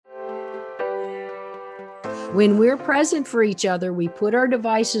When we're present for each other, we put our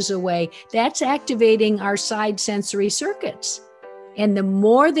devices away. That's activating our side sensory circuits. And the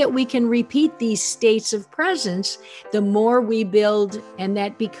more that we can repeat these states of presence, the more we build, and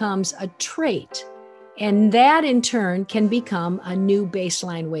that becomes a trait. And that in turn can become a new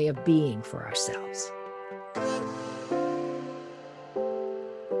baseline way of being for ourselves.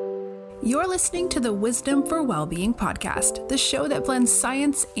 You're listening to the Wisdom for Wellbeing podcast, the show that blends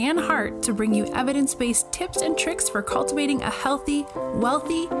science and heart to bring you evidence-based tips and tricks for cultivating a healthy,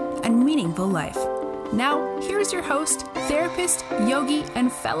 wealthy, and meaningful life. Now, here's your host, therapist, yogi,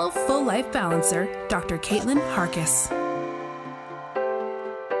 and fellow full life balancer, Dr. Caitlin Harkis.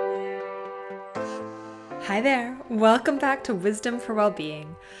 Hi there. Welcome back to Wisdom for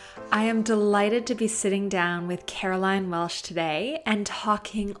Wellbeing. I am delighted to be sitting down with Caroline Welsh today and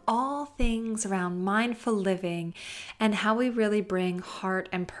talking all things around mindful living and how we really bring heart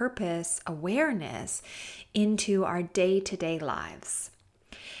and purpose awareness into our day-to-day lives.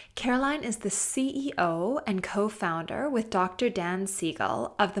 Caroline is the CEO and co-founder with Dr. Dan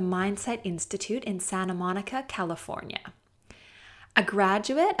Siegel of the Mindsight Institute in Santa Monica, California. A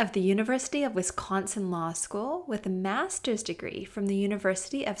graduate of the University of Wisconsin Law School with a master's degree from the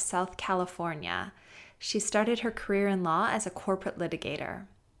University of South California, she started her career in law as a corporate litigator.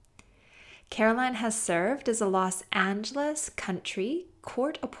 Caroline has served as a Los Angeles County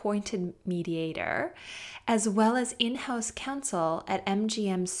court-appointed mediator, as well as in-house counsel at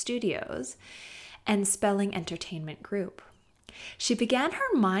MGM Studios and Spelling Entertainment Group. She began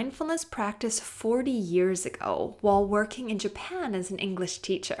her mindfulness practice 40 years ago while working in Japan as an English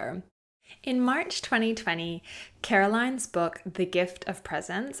teacher. In March 2020, Caroline's book, The Gift of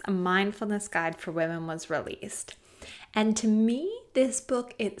Presence, a mindfulness guide for women, was released. And to me, this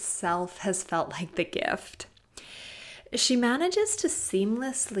book itself has felt like the gift. She manages to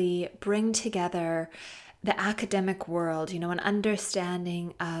seamlessly bring together the academic world, an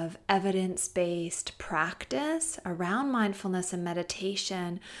understanding of evidence-based practice around mindfulness and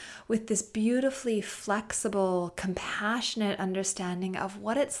meditation with this beautifully flexible, compassionate understanding of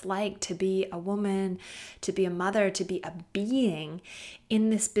what it's like to be a woman, to be a mother, to be a being in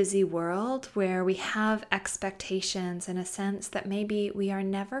this busy world where we have expectations in a sense that maybe we are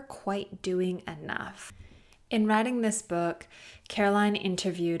never quite doing enough. In writing this book, Caroline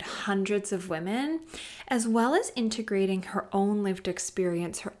interviewed hundreds of women, as well as integrating her own lived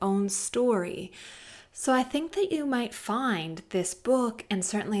experience, her own story. So I think that you might find this book, and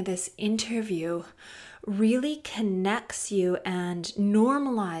certainly this interview, really connects you and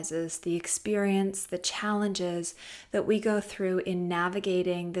normalizes the experience, the challenges that we go through in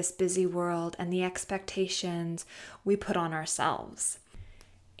navigating this busy world and the expectations we put on ourselves.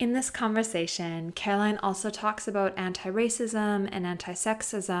 In this conversation, Caroline also talks about anti-racism and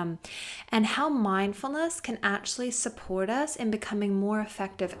anti-sexism and how mindfulness can actually support us in becoming more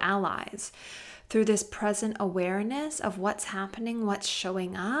effective allies through this present awareness of what's happening, what's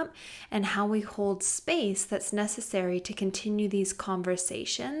showing up, and how we hold space that's necessary to continue these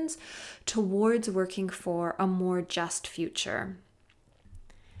conversations towards working for a more just future.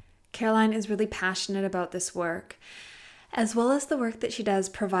 Caroline is really passionate about this work, as well as the work that she does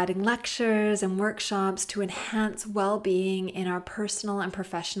providing lectures and workshops to enhance well-being in our personal and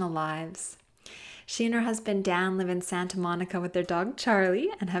professional lives. She and her husband Dan live in Santa Monica with their dog Charlie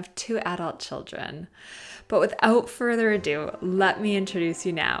and have 2 adult children. But without further ado, let me introduce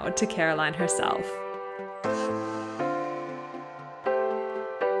you now to Caroline herself.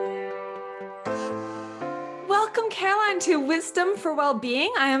 Welcome, Caroline, to Wisdom for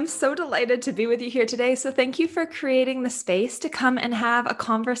Wellbeing. I am so delighted to be with you here today. So thank you for creating the space to come and have a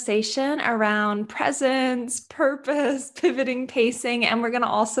conversation around presence, purpose, pivoting, pacing. And we're going to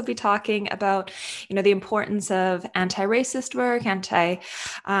also be talking about, the importance of anti-racist work,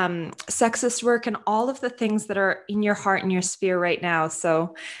 anti-sexist work, and all of the things that are in your heart and your sphere right now.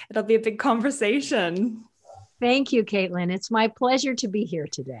 So it'll be a big conversation. Thank you, Caitlin. It's my pleasure to be here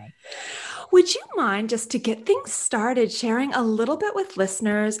today. Would you mind, just to get things started, sharing a little bit with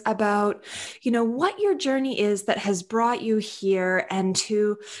listeners about, what your journey is that has brought you here, and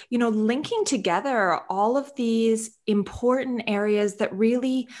to, linking together all of these important areas that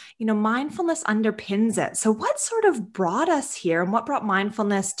really, mindfulness underpins it. So what sort of brought us here, and what brought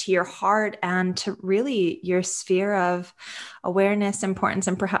mindfulness to your heart and to really your sphere of awareness, importance,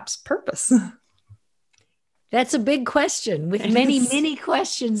 and perhaps purpose? That's a big question with many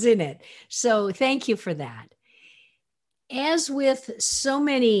questions in it. So thank you for that. As with so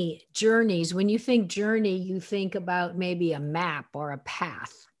many journeys, when you think journey, you think about maybe a map or a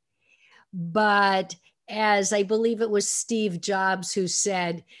path. But as I believe it was Steve Jobs who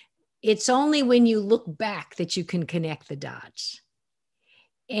said, It's only when you look back that you can connect the dots.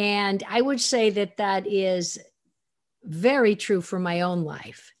 And I would say that that is very true for my own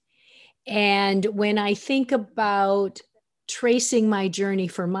life. And when I think about tracing my journey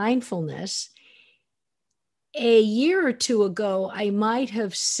for mindfulness, a year or two ago, I might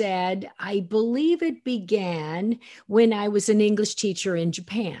have said, I believe it began when I was an English teacher in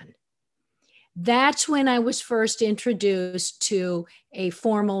Japan. That's when I was first introduced to a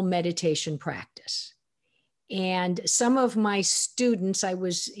formal meditation practice. And some of my students, I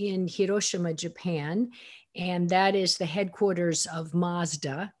was in Hiroshima, Japan, and that is the headquarters of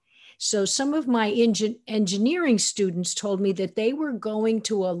Mazda. So some of my engineering students told me that they were going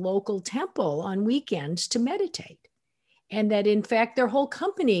to a local temple on weekends to meditate. And that in fact, their whole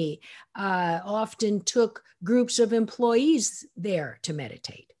company often took groups of employees there to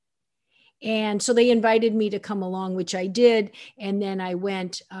meditate. And so they invited me to come along, which I did. And then I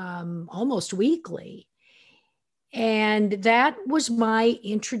went almost weekly. And that was my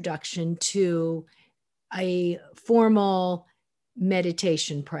introduction to a formal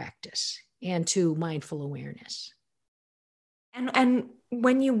meditation practice and to mindful awareness. And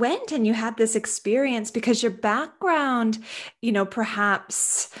when you went and you had this experience, because your background,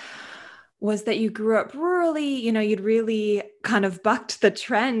 perhaps was that you grew up rurally, you'd really kind of bucked the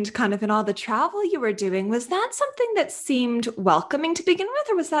trend kind of in all the travel you were doing. Was that something that seemed welcoming to begin with,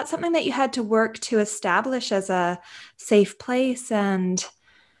 or was that something that you had to work to establish as a safe place and,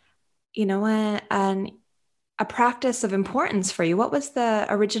 a practice of importance for you? What was the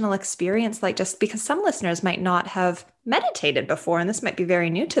original experience like? Just because some listeners might not have meditated before, and this might be very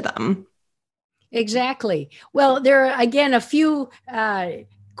new to them. Exactly. Well, there are, again, a few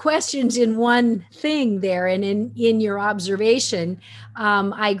questions in one thing there. And in your observation,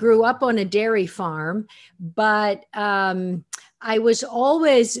 I grew up on a dairy farm, but I was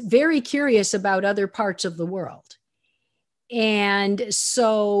always very curious about other parts of the world. And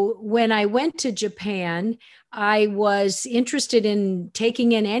so when I went to Japan, I was interested in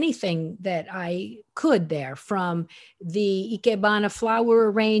taking in anything that I could there, from the ikebana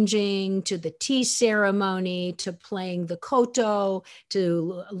flower arranging to the tea ceremony, to playing the koto,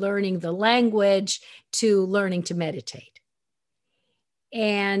 to learning the language, to learning to meditate.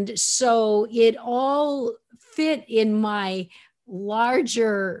 And so it all fit in my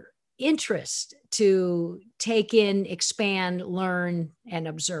larger interest to take in, expand, learn, and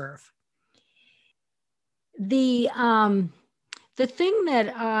observe. The thing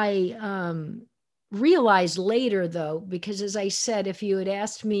that I realized later, though, because as I said, if you had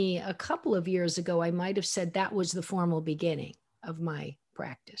asked me a couple of years ago, I might have said that was the formal beginning of my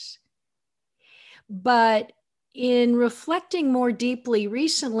practice. But in reflecting more deeply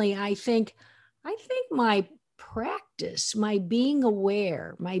recently, I think my practice, my being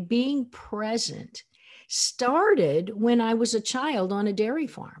aware, my being present, started when I was a child on a dairy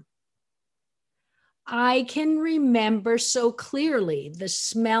farm. I can remember so clearly the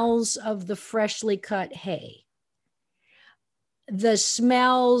smells of the freshly cut hay, the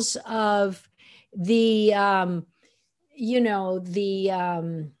smells of the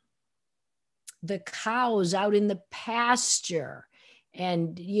cows out in the pasture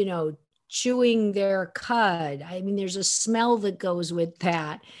and, chewing their cud. I mean, there's a smell that goes with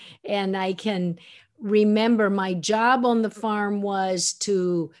that. And I can remember my job on the farm was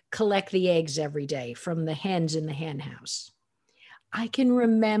to collect the eggs every day from the hens in the hen house. I can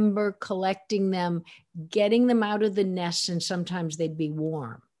remember collecting them, getting them out of the nest, and sometimes they'd be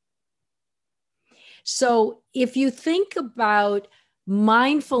warm. So if you think about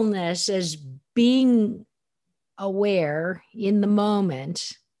mindfulness as being aware in the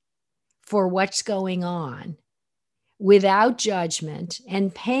moment for what's going on, without judgment,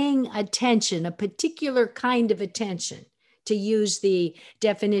 and paying attention, a particular kind of attention, to use the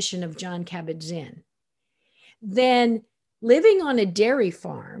definition of Jon Kabat-Zinn, then living on a dairy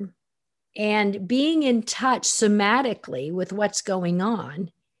farm and being in touch somatically with what's going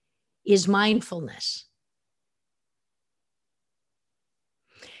on is mindfulness.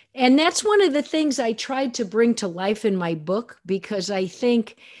 And that's one of the things I tried to bring to life in my book, because I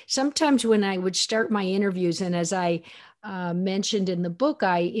think sometimes when I would start my interviews, and as I mentioned in the book,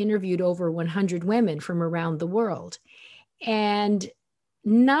 I interviewed over 100 women from around the world. And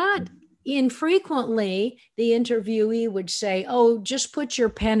not infrequently, the interviewee would say, "Oh, just put your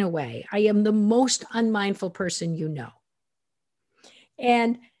pen away. I am the most unmindful person you know."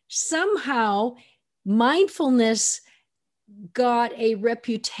 And somehow mindfulness got a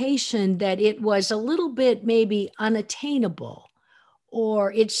reputation that it was a little bit maybe unattainable,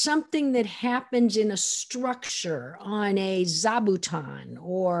 or it's something that happens in a structure on a zabuton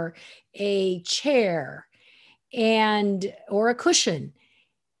or a chair or a cushion.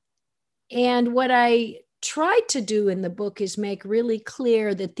 And what I tried to do in the book is make really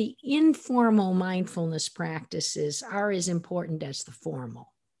clear that the informal mindfulness practices are as important as the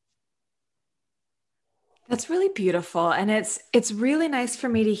formal. That's really beautiful. And it's really nice for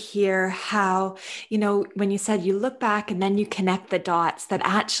me to hear how, when you said you look back and then you connect the dots, that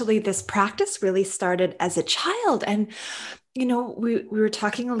actually this practice really started as a child. And we were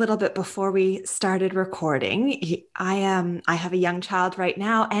talking a little bit before we started recording. I have a young child right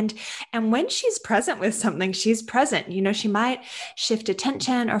now, and when she's present with something, she's present. She might shift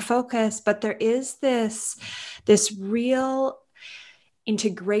attention or focus, but there is this real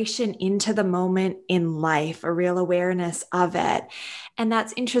integration into the moment in life, a real awareness of it. And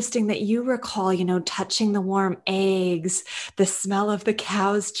that's interesting that you recall, touching the warm eggs, the smell of the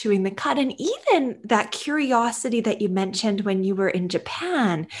cows chewing the cud, and even that curiosity that you mentioned when you were in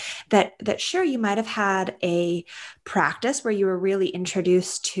Japan, that sure, you might have had a practice where you were really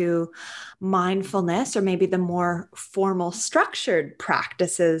introduced to mindfulness, or maybe the more formal structured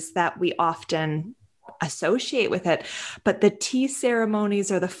practices that we often associate with it. But the tea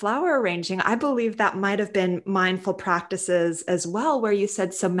ceremonies or the flower arranging, I believe that might have been mindful practices as well, where you said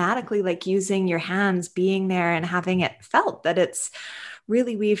somatically, like using your hands, being there and having it felt, that it's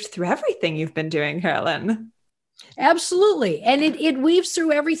really weaved through everything you've been doing, Carolyn. Absolutely. And it weaves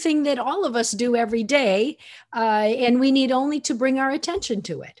through everything that all of us do every day. And we need only to bring our attention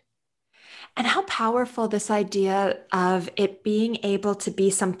to it. And how powerful this idea of it being able to be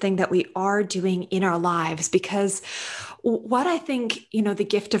something that we are doing in our lives, because what I think, the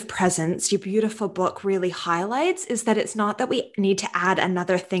gift of presence, your beautiful book really highlights, is that it's not that we need to add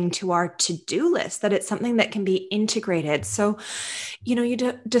another thing to our to-do list, that it's something that can be integrated. So,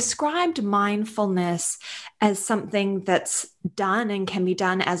 you described mindfulness as something that's done and can be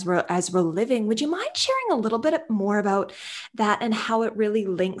done as we're living. Would you mind sharing a little bit more about that and how it really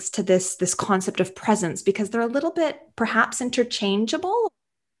links to this concept of presence? Because they're a little bit perhaps interchangeable.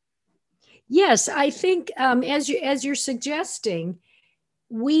 Yes, I think as you're suggesting,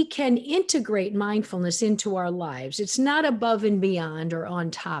 we can integrate mindfulness into our lives. It's not above and beyond or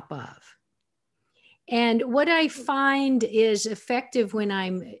on top of. And what I find is effective when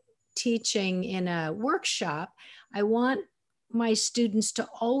I'm teaching in a workshop, I want my students to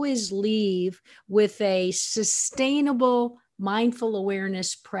always leave with a sustainable mindful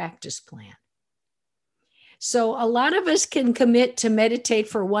awareness practice plan. So a lot of us can commit to meditate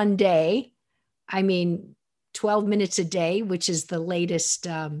for one day. 12 minutes a day, which is the latest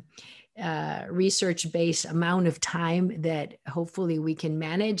research-based amount of time that hopefully we can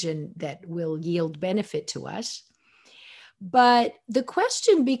manage and that will yield benefit to us. But the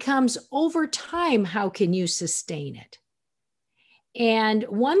question becomes, over time, how can you sustain it? And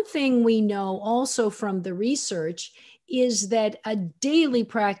one thing we know also from the research is that a daily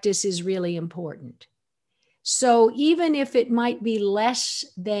practice is really important. So even if it might be less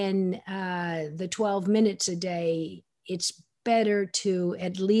than the 12 minutes a day, it's better to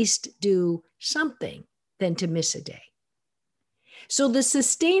at least do something than to miss a day. So the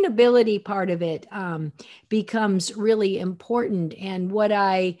sustainability part of it becomes really important. And what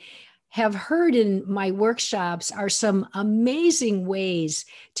I have heard in my workshops are some amazing ways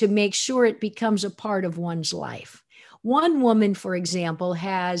to make sure it becomes a part of one's life. One woman, for example,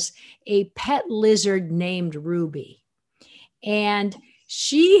 has a pet lizard named Ruby, and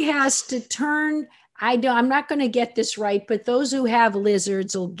she has to turn, I'm not going to get this right, but those who have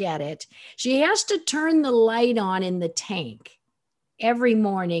lizards will get it. She has to turn the light on in the tank every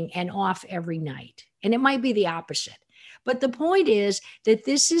morning and off every night. And it might be the opposite. But the point is that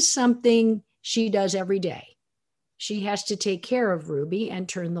this is something she does every day. She has to take care of Ruby and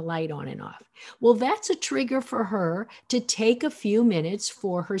turn the light on and off. Well, that's a trigger for her to take a few minutes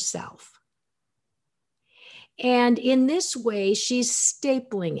for herself. And in this way, she's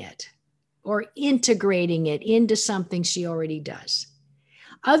stapling it or integrating it into something she already does.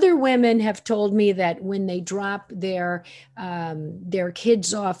 Other women have told me that when they drop their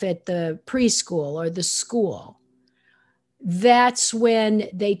kids off at the preschool or the school, that's when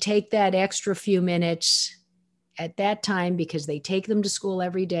they take that extra few minutes at that time, because they take them to school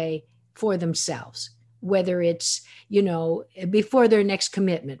every day, for themselves, whether it's, before their next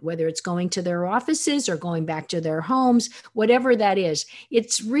commitment, whether it's going to their offices or going back to their homes, whatever that is.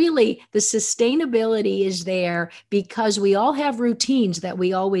 It's really, the sustainability is there because we all have routines that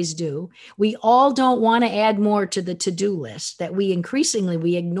we always do. We all don't want to add more to the to-do list, that we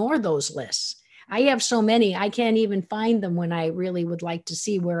increasingly ignore those lists. I have so many, I can't even find them when I really would like to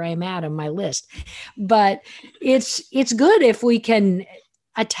see where I'm at on my list. But it's good if we can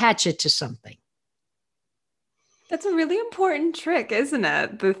attach it to something. That's a really important trick, isn't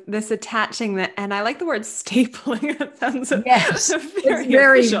it? This attaching that, and I like the word stapling. It sounds yes, very, it's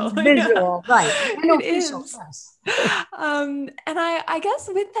very official. visual, yeah. Right? And It official, is. yes. And I guess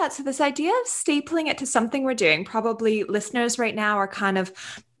with that, so this idea of stapling it to something we're doing, probably listeners right now are kind of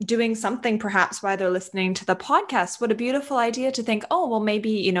doing something perhaps while they're listening to the podcast. What a beautiful idea to think, oh, well,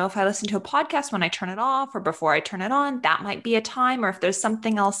 maybe, if I listen to a podcast when I turn it off or before I turn it on, that might be a time. Or if there's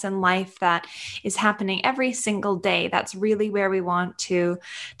something else in life that is happening every single day, that's really where we want to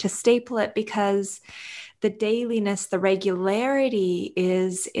staple it, because the dailiness, the regularity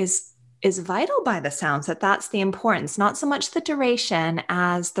is vital by the sounds. That's the importance, not so much the duration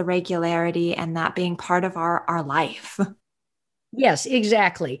as the regularity, and that being part of our life. Yes,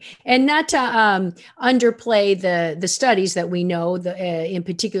 exactly. And not to underplay the studies that we know. In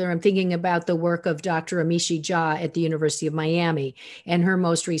particular, I'm thinking about the work of Dr. Amishi Jha at the University of Miami. And her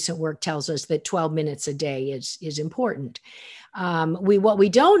most recent work tells us that 12 minutes a day is important. What we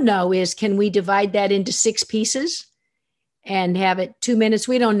don't know is, can we divide that into 6 pieces and have it 2 minutes?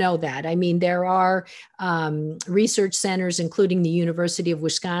 We don't know that. I mean, there are research centers, including the University of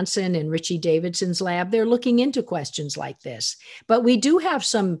Wisconsin and Richie Davidson's lab. They're looking into questions like this. But we do have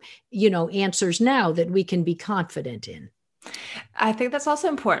some, answers now that we can be confident in. I think that's also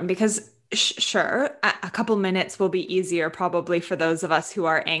important because sure, a couple minutes will be easier probably for those of us who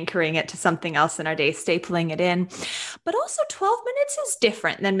are anchoring it to something else in our day, stapling it in. But also 12 minutes is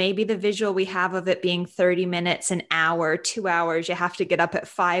different than maybe the visual we have of it being 30 minutes, an hour, 2 hours. You have to get up at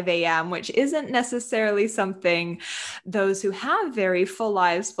 5 a.m., which isn't necessarily something those who have very full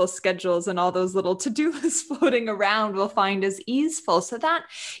lives, full schedules, and all those little to-do lists floating around will find as easeful. So that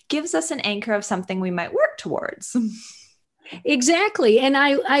gives us an anchor of something we might work towards. Exactly. And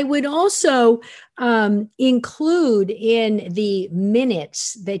I would also include in the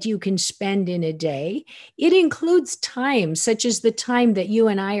minutes that you can spend in a day, it includes time, such as the time that you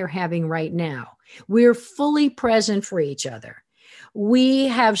and I are having right now. We're fully present for each other. We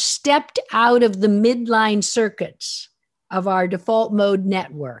have stepped out of the midline circuits of our default mode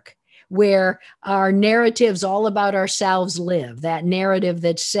network, where our narratives all about ourselves live. That narrative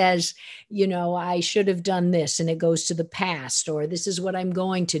that says, I should have done this, and it goes to the past, or this is what I'm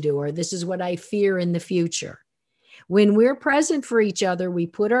going to do, or this is what I fear in the future. When we're present for each other, we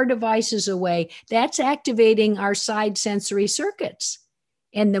put our devices away. That's activating our side sensory circuits.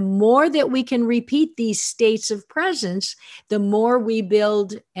 And the more that we can repeat these states of presence, the more we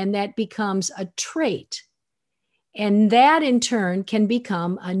build, and that becomes a trait. And that in turn can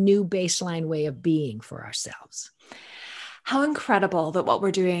become a new baseline way of being for ourselves. How incredible that what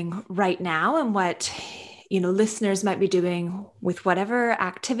we're doing right now, and what listeners might be doing with whatever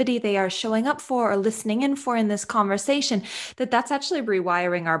activity they are showing up for or listening in for in this conversation, that's actually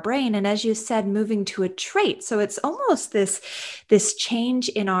rewiring our brain. And as you said, moving to a trait. So it's almost this change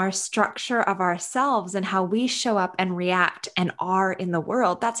in our structure of ourselves and how we show up and react and are in the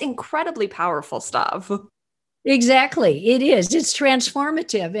world. That's incredibly powerful stuff. Exactly. It is. It's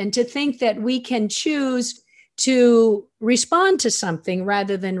transformative. And to think that we can choose to respond to something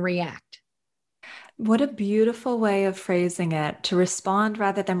rather than react. What a beautiful way of phrasing it, to respond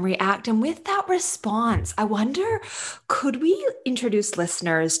rather than react. And with that response, I wonder, could we introduce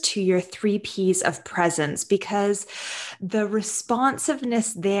listeners to your 3 Ps of presence? Because the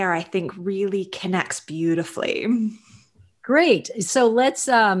responsiveness there, I think, really connects beautifully. Great. So let's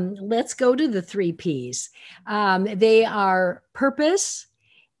go to the 3 Ps. They are purpose,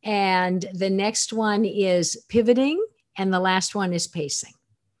 and the next one is pivoting, and the last one is pacing.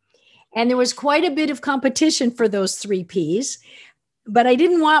 And there was quite a bit of competition for those 3 Ps, but I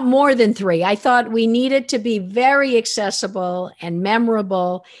didn't want more than 3. I thought we needed to be very accessible and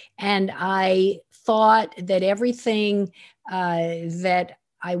memorable, and I thought that everything that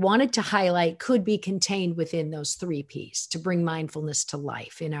I wanted to highlight could be contained within those 3 Ps to bring mindfulness to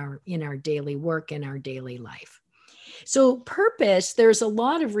life in our daily work, in our daily life. So purpose, there's a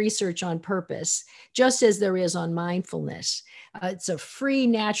lot of research on purpose, just as there is on mindfulness. It's a free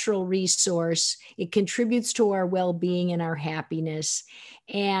natural resource. It contributes to our well-being and our happiness.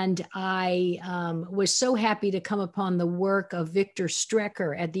 And I was so happy to come upon the work of Victor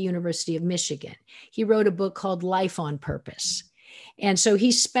Strecker at the University of Michigan. He wrote a book called Life on Purpose. And so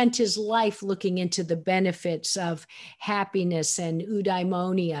he spent his life looking into the benefits of happiness and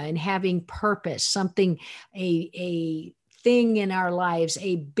eudaimonia and having purpose, something, a thing in our lives,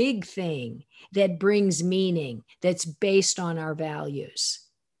 a big thing that brings meaning, that's based on our values.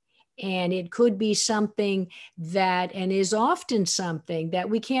 And it could be something that, and is often something that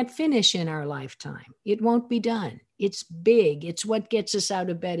we can't finish in our lifetime. It won't be done. It's big. It's what gets us out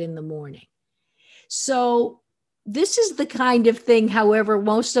of bed in the morning. So this is the kind of thing, however,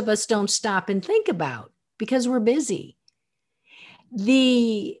 most of us don't stop and think about because we're busy.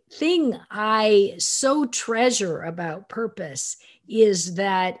 The thing I so treasure about purpose is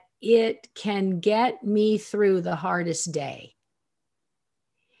that it can get me through the hardest day.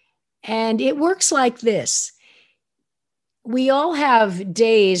 And it works like this. We all have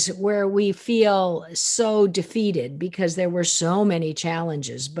days where we feel so defeated because there were so many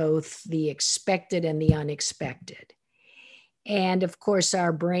challenges, both the expected and the unexpected. And of course,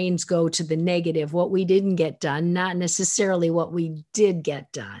 our brains go to the negative, what we didn't get done, not necessarily what we did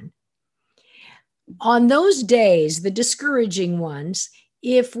get done. On those days, the discouraging ones,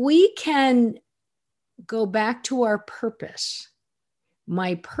 if we can go back to our purpose,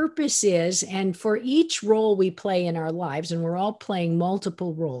 my purpose is, and for each role we play in our lives, and we're all playing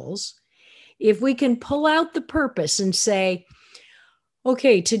multiple roles, if we can pull out the purpose and say,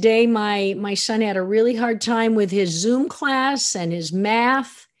 okay, today my son had a really hard time with his Zoom class and his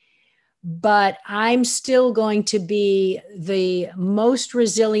math, but I'm still going to be the most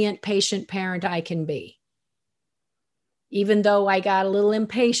resilient patient parent I can be, even though I got a little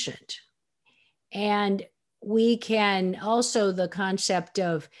impatient. And we can also, the concept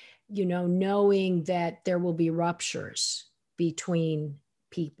of, knowing that there will be ruptures between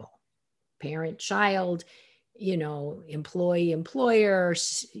people, parent, child, employee, employer,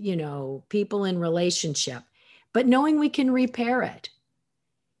 people in relationship, but knowing we can repair it.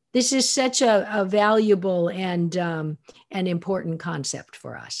 This is such a valuable and an important concept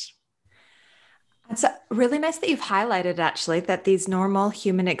for us. It's really nice that you've highlighted, actually, that these normal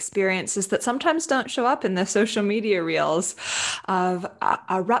human experiences that sometimes don't show up in the social media reels of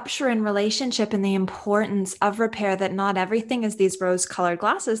a rupture in relationship and the importance of repair, that not everything is these rose-colored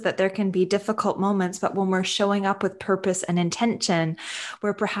glasses, that there can be difficult moments, but when we're showing up with purpose and intention,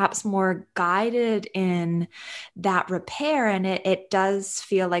 we're perhaps more guided in that repair. And it does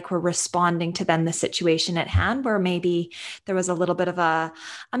feel like we're responding to then the situation at hand, where maybe there was a little bit of a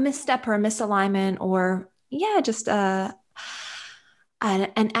misstep or a misalignment, or just an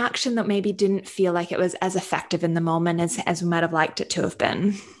action that maybe didn't feel like it was as effective in the moment as we might have liked it to have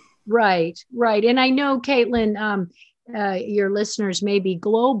been. Right. And I know, Caitlin, your listeners may be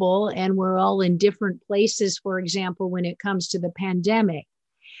global and we're all in different places, for example, when it comes to the pandemic.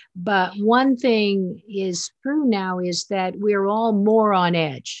 But one thing is true now is that we're all more on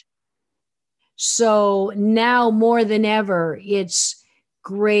edge. So now more than ever, it's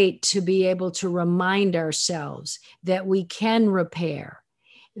great to be able to remind ourselves that we can repair,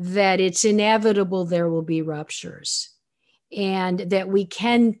 that it's inevitable there will be ruptures, and that we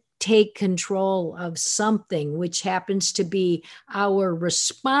can take control of something, which happens to be our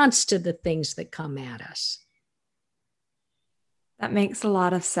response to the things that come at us. That makes a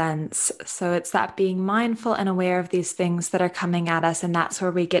lot of sense. So it's that being mindful and aware of these things that are coming at us, and that's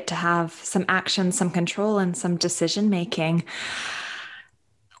where we get to have some action, some control, and some decision making.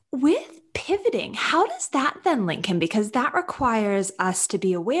 With pivoting, how does that then link in? Because that requires us to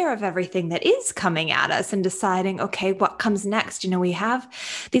be aware of everything that is coming at us and deciding, okay, what comes next? We have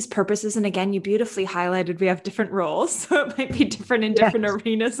these purposes. And again, you beautifully highlighted, we have different roles. So it might be different in different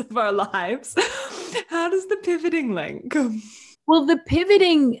arenas of our lives. How does the pivoting link? Well, the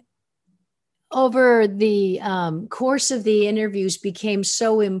pivoting over the course of the interviews became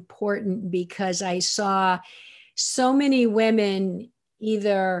so important because I saw so many women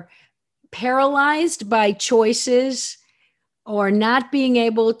either paralyzed by choices or not being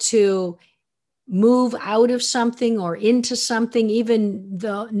able to move out of something or into something, even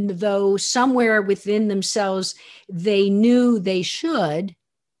though somewhere within themselves they knew they should.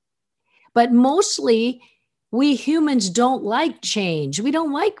 But mostly we humans don't like change. We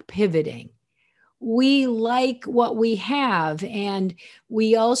don't like pivoting. We like what we have, and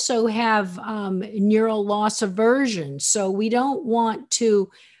we also have neural loss aversion. So we don't want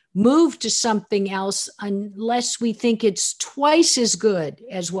to move to something else unless we think it's twice as good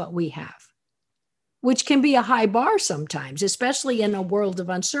as what we have, which can be a high bar sometimes, especially in a world of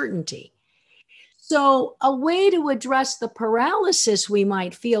uncertainty. So a way to address the paralysis we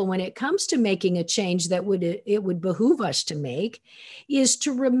might feel when it comes to making a change that it would behoove us to make is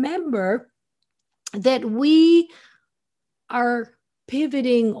to remember that we are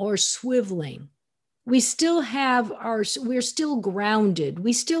pivoting or swiveling. We're still grounded.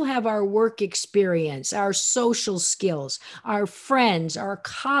 We still have our work experience, our social skills, our friends, our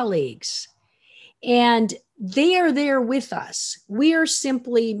colleagues. And they are there with us. We are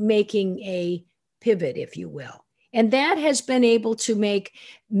simply making a pivot, if you will. And that has been able to make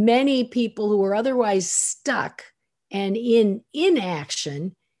many people who are otherwise stuck and in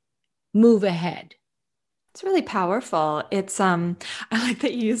inaction move ahead. It's really powerful. It's I like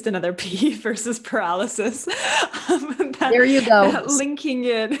that you used another P versus paralysis. There you go. That linking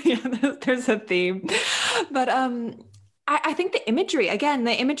it. Yeah, there's a theme. But I think the imagery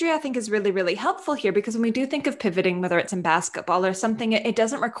I think is really, really helpful here, because when we do think of pivoting, whether it's in basketball or something, it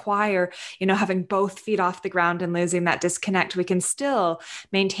doesn't require, having both feet off the ground and losing that disconnect. We can still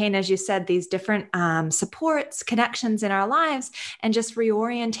maintain, as you said, these different supports, connections in our lives, and just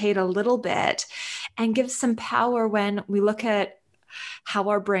reorientate a little bit and give some power when we look at how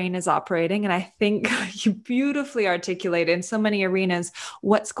our brain is operating. And I think you beautifully articulate in so many arenas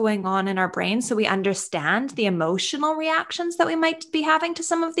what's going on in our brain, so we understand the emotional reactions that we might be having to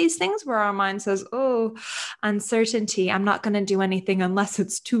some of these things, where our mind says, oh, uncertainty, I'm not going to do anything unless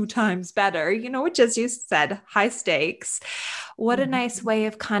it's 2 times better, which, as you said, high stakes. What a nice way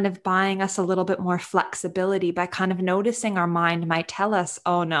of kind of buying us a little bit more flexibility by kind of noticing our mind might tell us,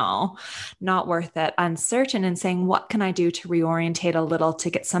 oh no, not worth it, uncertain, and saying, what can I do to reorientate a little to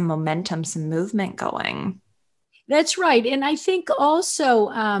get some momentum, some movement going? That's right. And I think also,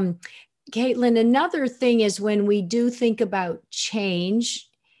 Caitlin, another thing is when we do think about change,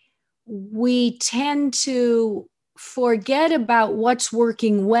 we tend to forget about what's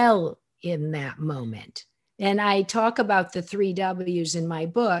working well in that moment. And I talk about the 3 W's in my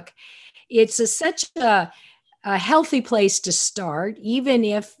book. It's such a healthy place to start, even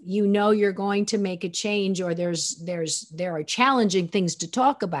if you're going to make a change, or there are challenging things to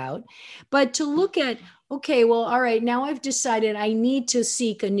talk about. But to look at, okay, well, all right, now I've decided I need to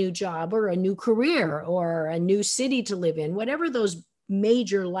seek a new job or a new career or a new city to live in, whatever those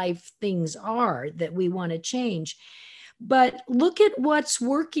major life things are that we want to change. But look at what's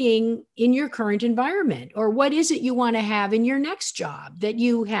working in your current environment, or what is it you want to have in your next job that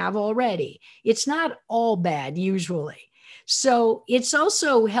you have already. It's not all bad usually. So it's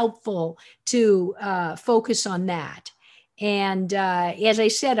also helpful to focus on that. And as I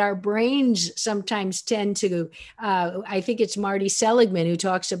said, our brains sometimes tend to, I think it's Marty Seligman who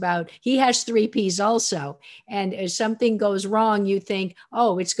talks about, he has 3 Ps also. And if something goes wrong, you think,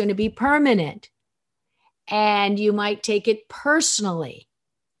 oh, it's going to be permanent. And you might take it personally.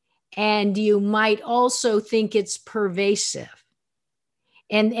 And you might also think it's pervasive.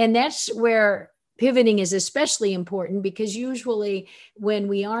 And that's where pivoting is especially important, because usually when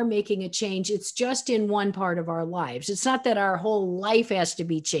we are making a change, it's just in one part of our lives. It's not that our whole life has to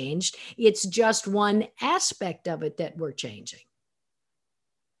be changed. It's just one aspect of it that we're changing.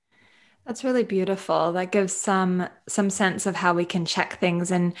 That's really beautiful. That gives some sense of how we can check things.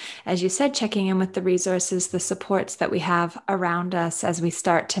 And as you said, checking in with the resources, the supports that we have around us as we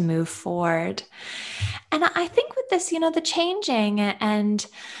start to move forward. And I think with this, the changing and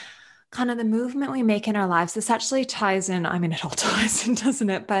kind of the movement we make in our lives, this actually ties in. I mean, it all ties in, doesn't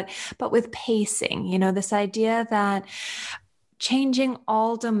it? But with pacing, this idea that changing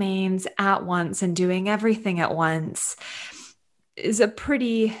all domains at once and doing everything at once is a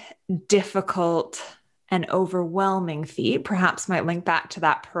pretty difficult and overwhelming feat. Perhaps might link back to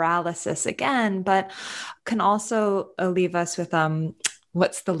that paralysis again, but can also leave us with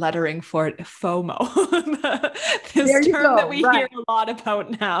what's the lettering for it? FOMO. This term that we hear a lot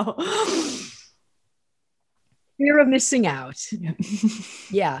about now. Fear of missing out.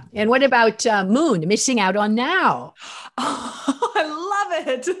 Yeah. And what about moon, missing out on now? Oh, I love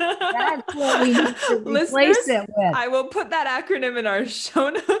it. That's what we need to replace it with. I will put that acronym in our show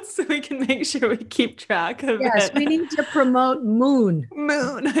notes so we can make sure we keep track of it. Yes, we need to promote moon.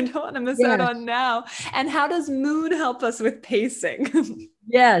 Moon. I don't want to miss out on now. And how does moon help us with pacing?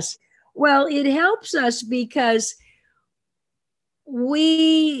 Yes. Well, it helps us because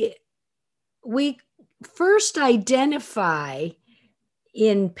we first identify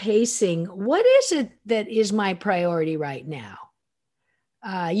in pacing, what is it that is my priority right now?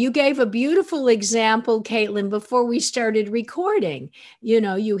 You gave a beautiful example, Caitlin, before we started recording.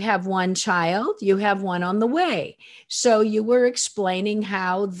 You have one child, you have one on the way. So you were explaining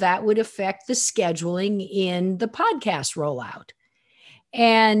how that would affect the scheduling in the podcast rollout.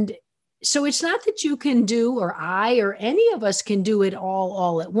 And so it's not that you can do, or I or any of us can do it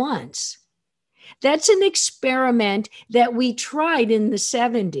all at once. That's an experiment that we tried in the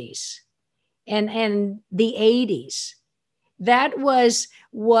 70s and the 80s. That was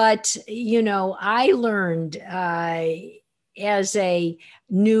what, I learned as a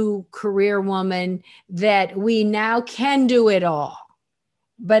new career woman, that we now can do it all.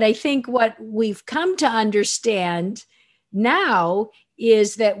 But I think what we've come to understand now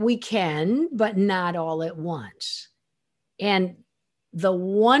is that we can, but not all at once. And the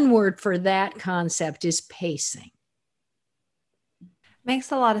one word for that concept is pacing.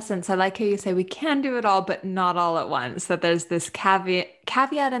 Makes a lot of sense. I like how you say we can do it all, but not all at once. That there's this caveat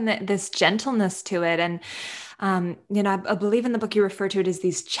and this gentleness to it. And I believe in the book you refer to it as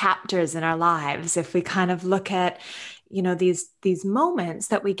these chapters in our lives. If we kind of look at, these moments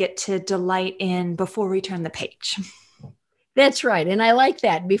that we get to delight in before we turn the page. That's right. And I like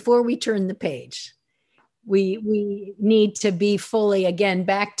that. Before we turn the page, we need to be fully, again,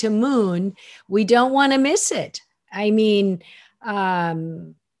 back to Moon. We don't want to miss it. I mean,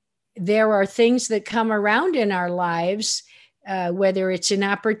 there are things that come around in our lives, whether it's an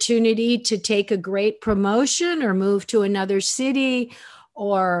opportunity to take a great promotion or move to another city,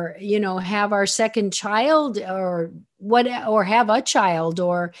 or, have our second child, or have a child,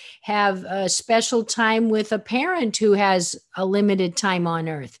 or have a special time with a parent who has a limited time on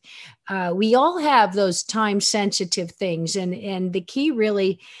earth. We all have those time sensitive things. And the key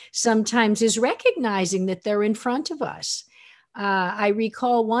really sometimes is recognizing that they're in front of us. I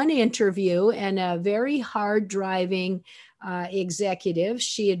recall one interview, and a very hard driving executive.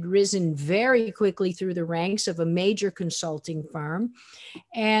 She had risen very quickly through the ranks of a major consulting firm.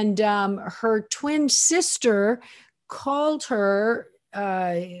 And her twin sister called her.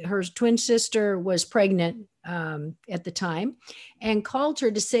 Her twin sister was pregnant at the time, and called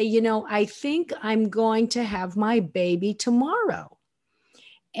her to say, I think I'm going to have my baby tomorrow.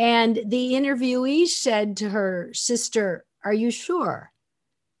 And the interviewee said to her sister, "Are you sure?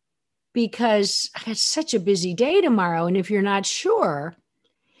 Because I got such a busy day tomorrow. And if you're not sure,"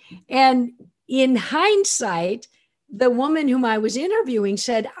 and in hindsight, the woman whom I was interviewing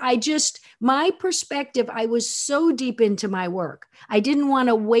said, my perspective, I was so deep into my work. I didn't want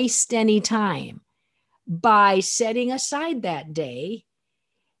to waste any time by setting aside that day.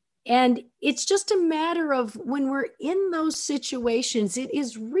 And it's just a matter of when we're in those situations, it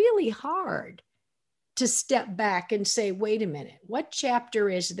is really hard to step back and say, wait a minute, what chapter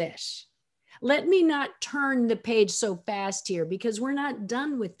is this? Let me not turn the page so fast here, because we're not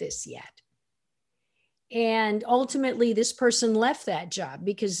done with this yet. And ultimately, this person left that job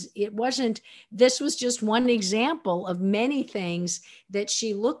because this was just one example of many things that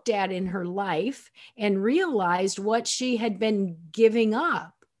she looked at in her life and realized what she had been giving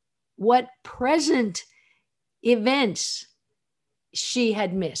up, what present events she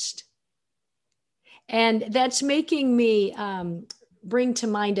had missed. And that's making me bring to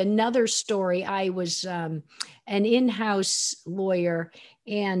mind another story. I was an in-house lawyer,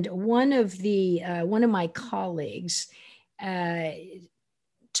 and one of my colleagues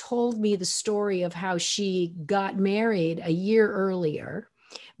told me the story of how she got married a year earlier,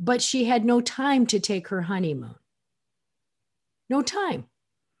 but she had no time to take her honeymoon. No time.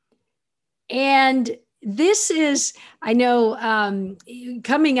 And this is, I know,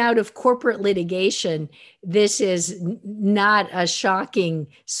 coming out of corporate litigation, this is not a shocking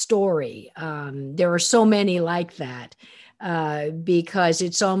story. There are so many like that, because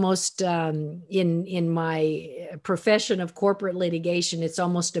it's almost, in my profession of corporate litigation, it's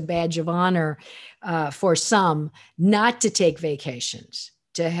almost a badge of honor for some not to take vacations,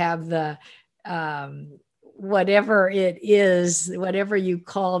 to have the whatever it is, whatever you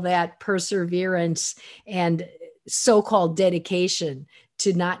call that, perseverance and so-called dedication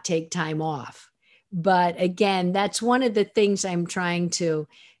to not take time off. But again, that's one of the things I'm trying to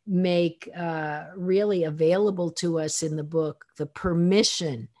make really available to us in the book, the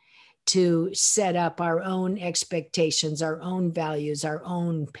permission to set up our own expectations, our own values, our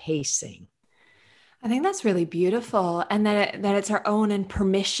own pacing. I think that's really beautiful, and that it's our own and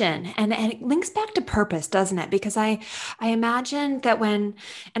permission, and it links back to purpose, doesn't it? Because I imagine that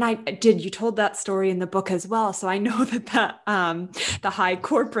you told that story in the book as well, so I know that the high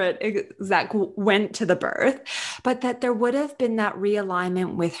corporate exec went to the birth, but that there would have been that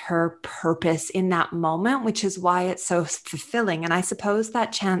realignment with her purpose in that moment, which is why it's so fulfilling. And I suppose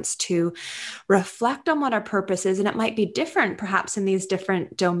that chance to reflect on what our purpose is, and it might be different perhaps in these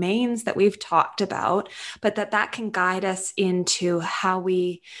different domains that we've talked about, but that can guide us into how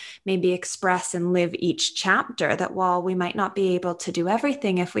we maybe express and live each chapter. That while we might not be able to do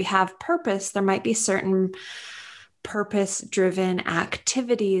everything, if we have purpose, there might be certain purpose-driven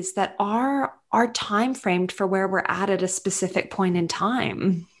activities that are time framed for where we're at a specific point in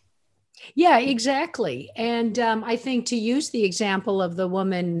time. Yeah, exactly. And I think, to use the example of the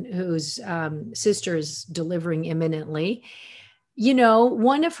woman whose sister is delivering imminently,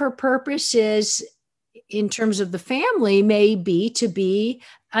 one of her purposes in terms of the family may be to be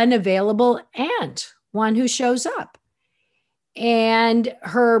an available aunt, one who shows up. And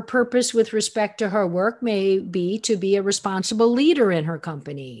her purpose with respect to her work may be to be a responsible leader in her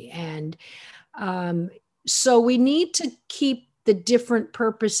company. And so we need to keep the different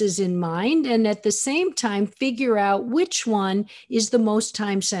purposes in mind and at the same time figure out which one is the most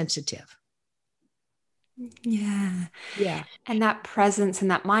time sensitive. Yeah. Yeah. And that presence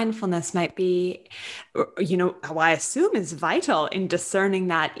and that mindfulness might be, how I assume is vital in discerning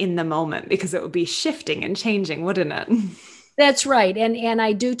that in the moment, because it would be shifting and changing, wouldn't it? That's right. And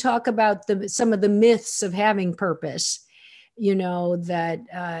I do talk about some of the myths of having purpose,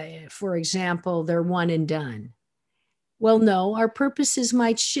 that, for example, they're one and done. Well, no, our purposes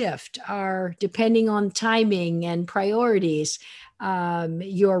might shift, depending on timing and priorities.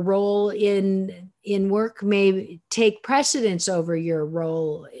 Your role in work may take precedence over your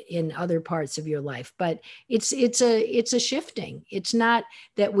role in other parts of your life, but it's a shifting. It's not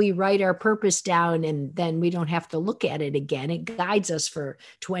that we write our purpose down and then we don't have to look at it again. It guides us for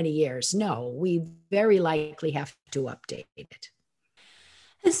 20 years. No, we very likely have to update it.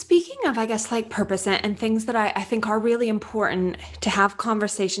 And speaking of, I guess, like purpose and things that I think are really important to have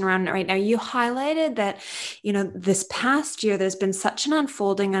conversation around right now, you highlighted that, this past year, there's been such an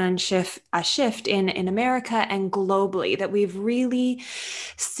unfolding and a shift in America and globally that we've really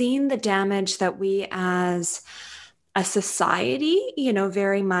seen the damage that we as a society,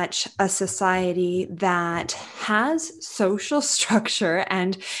 very much a society that has social structure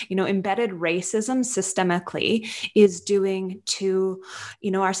and, embedded racism systemically is doing to,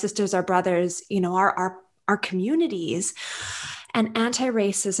 our sisters, our brothers, our communities. And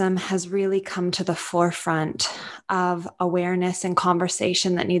anti-racism has really come to the forefront of awareness and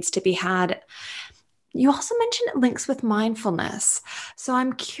conversation that needs to be had. You also mentioned it links with mindfulness. So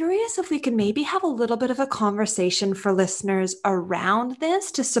I'm curious if we could maybe have a little bit of a conversation for listeners around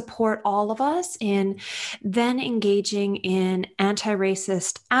this to support all of us in then engaging in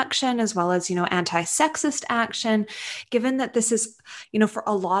anti-racist action as well as, anti-sexist action, given that this is, for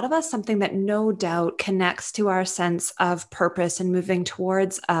a lot of us, something that no doubt connects to our sense of purpose and moving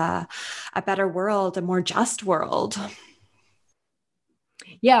towards a better world, a more just world.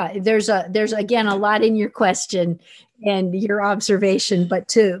 Yeah, there's again a lot in your question and your observation, but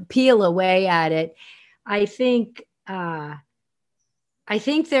to peel away at it, I think there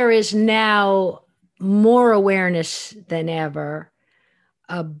is now more awareness than ever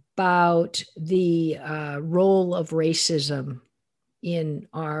about the role of racism in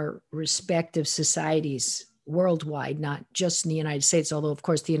our respective societies worldwide, not just in the United States, although of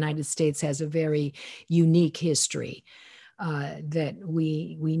course the United States has a very unique history that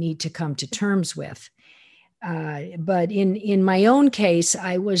we need to come to terms with. But in my own case,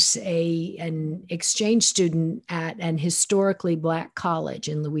 I was an exchange student at an historically Black college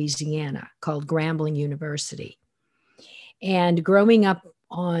in Louisiana called Grambling University. And growing up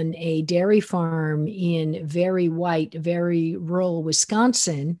on a dairy farm in very white, very rural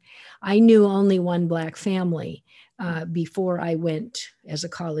Wisconsin, I knew only one Black family before I went as a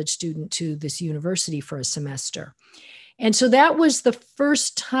college student to this university for a semester. And so that was the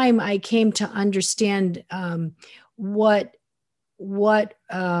first time I came to understand what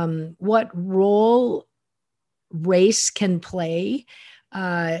role race can play.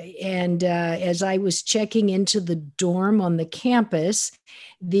 And as I was checking into the dorm on the campus,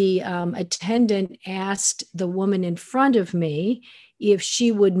 the attendant asked the woman in front of me if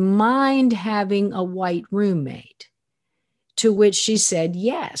she would mind having a white roommate, to which she said,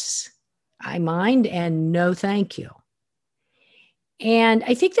 yes, I mind, and no, thank you. And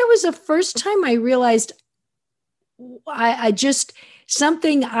I think that was the first time I realized I just,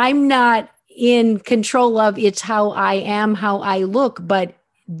 something I'm not in control of. It's how I am, how I look. But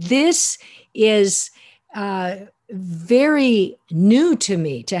this is very new to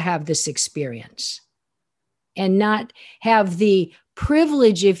me to have this experience and not have the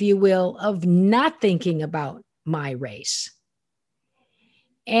privilege, if you will, of not thinking about my race.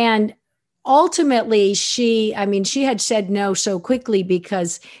 And ultimately, she had said no so quickly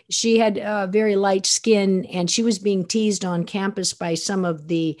because she had very light skin and she was being teased on campus by some of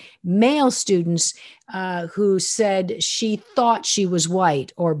the male students who said she thought she was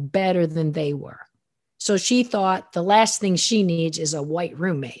white or better than they were. So she thought the last thing she needs is a white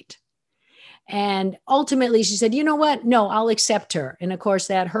roommate. And ultimately she said, you know what? No, I'll accept her. And of course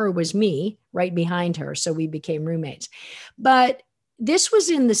that her was me right behind her. So we became roommates. But this was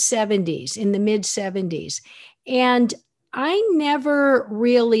in the 70s, in the mid 70s. And I never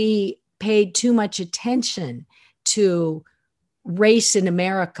really paid too much attention to race in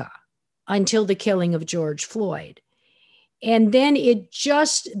America until the killing of George Floyd. And then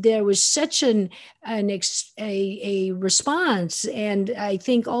there was such a response. And I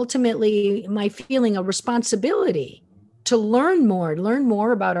think ultimately my feeling of responsibility to learn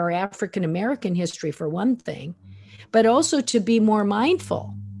more about our African-American history for one thing, but also to be more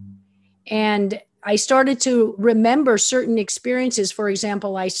mindful. And I started to remember certain experiences. For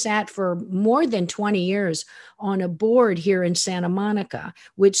example, I sat for more than 20 years on a board here in Santa Monica,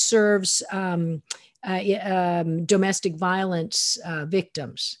 which serves domestic violence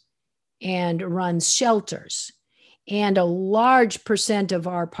victims and runs shelters. And a large percent of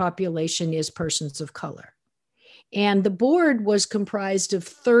our population is persons of color. And the board was comprised of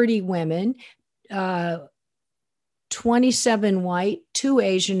 30 women, 27 white, 2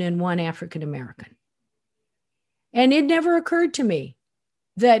 Asian, and 1 African American. And it never occurred to me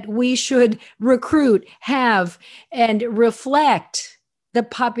that we should recruit, have, and reflect the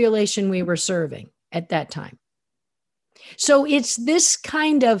population we were serving at that time. So it's this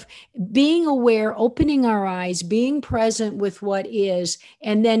kind of being aware, opening our eyes, being present with what is,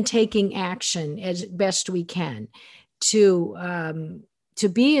 and then taking action as best we can to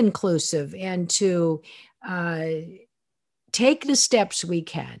be inclusive and to take the steps we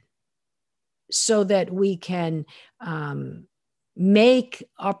can so that we can make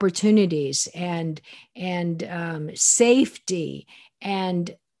opportunities and safety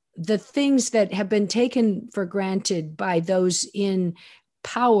and the things that have been taken for granted by those in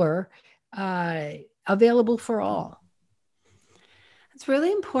power available for all. It's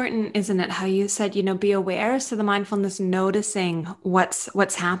really important, isn't it? How you said, be aware. So the mindfulness, noticing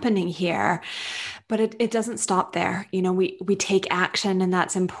what's happening here, but it doesn't stop there. We take action, and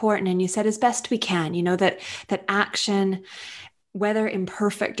that's important. And you said as best we can, that action, whether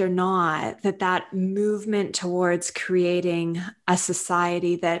imperfect or not, that movement towards creating a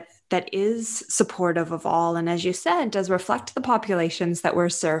society that is supportive of all. And as you said, does reflect the populations that we're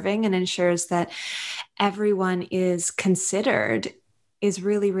serving and ensures that everyone is considered is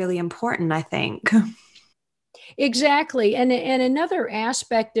really, really important, I think. Exactly. And another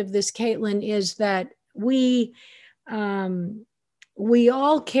aspect of this, Caitlin, is that we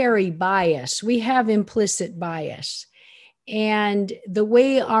all carry bias. We have implicit bias. And the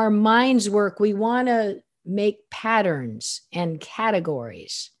way our minds work, we want to make patterns and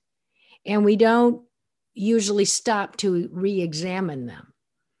categories, and we don't usually stop to re-examine them.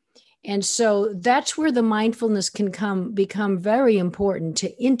 And so that's where the mindfulness can become very important,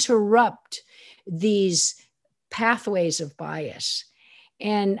 to interrupt these pathways of bias.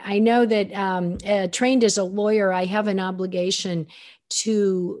 And I know that trained as a lawyer, I have an obligation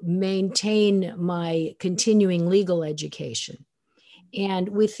to maintain my continuing legal education. And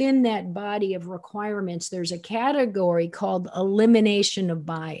within that body of requirements, there's a category called elimination of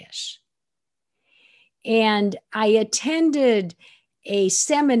bias. And I attended a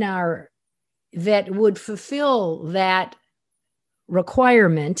seminar that would fulfill that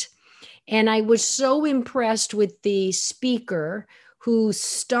requirement. And I was so impressed with the speaker, who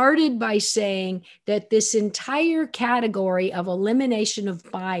started by saying that this entire category of elimination of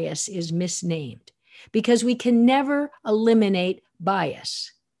bias is misnamed, because we can never eliminate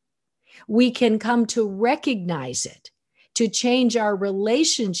bias. We can come to recognize it, to change our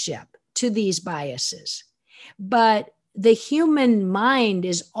relationship to these biases. But the human mind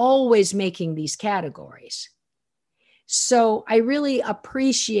is always making these categories. So I really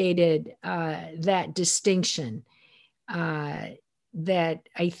appreciated that distinction. That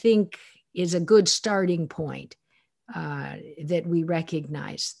I think is a good starting point, that we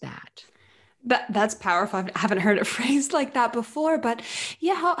recognize that. That's powerful. I haven't heard it phrased like that before, but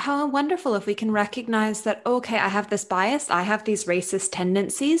yeah, how wonderful if we can recognize that, okay, I have this bias, I have these racist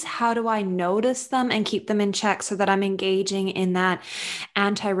tendencies. How do I notice them and keep them in check so that I'm engaging in that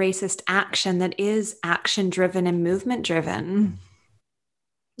anti-racist action that is action-driven and movement-driven?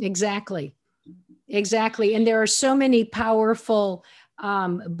 Exactly. And there are so many powerful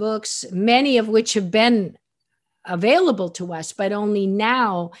books, many of which have been available to us, but only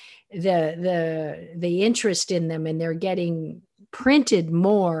now the interest in them, and they're getting printed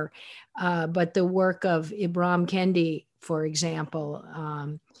more. But the work of Ibram Kendi, for example,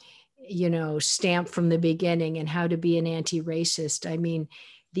 Stamped from the Beginning and How to Be an Anti-Racist. I mean,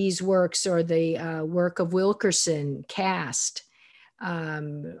 these works, or the work of Wilkerson, Caste.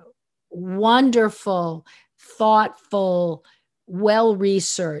 Wonderful, thoughtful,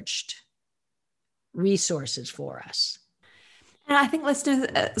 well-researched resources for us. And I think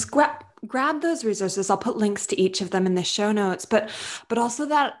listeners, grab those resources. I'll put links to each of them in the show notes, but also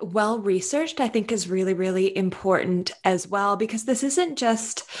that well-researched, I think, is really, really important as well, because this isn't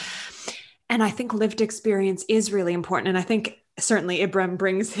just And I think lived experience is really important. And I think certainly Ibram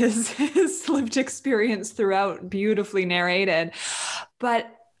brings his lived experience throughout, beautifully narrated.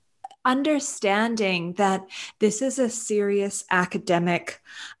 But understanding that this is a serious academic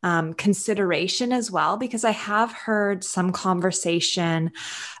consideration as well, because I have heard some conversation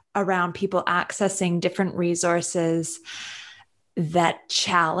around people accessing different resources that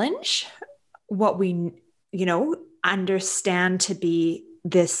challenge what we, understand to be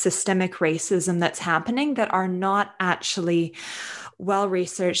this systemic racism that's happening, that are not actually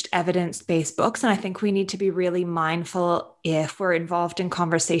well-researched, evidence-based books. And I think we need to be really mindful, if we're involved in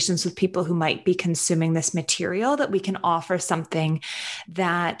conversations with people who might be consuming this material, that we can offer something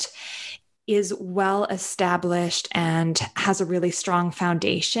that is well established and has a really strong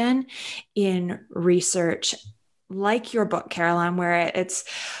foundation in research, like your book, Caroline, where it's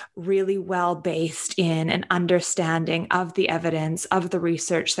really well based in an understanding of the evidence, of the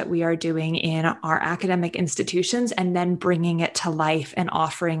research that we are doing in our academic institutions, and then bringing it to life and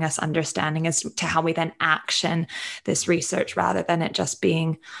offering us understanding as to how we then action this research, rather than it just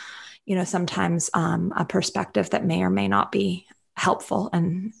being, sometimes a perspective that may or may not be helpful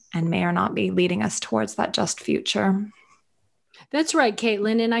and may or not be leading us towards that just future. That's right,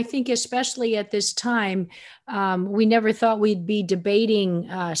 Caitlin. And I think especially at this time, we never thought we'd be debating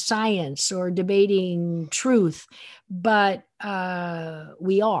science or debating truth, but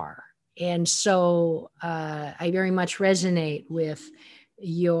we are. And so I very much resonate with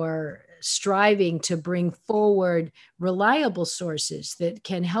your striving to bring forward reliable sources that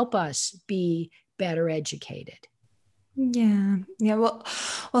can help us be better educated. Yeah. Well,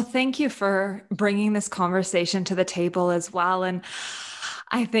 thank you for bringing this conversation to the table as well. And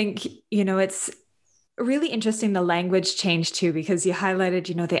I think, it's really interesting, the language change too, because you highlighted,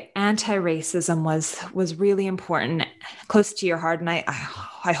 the anti-racism was really important, close to your heart. And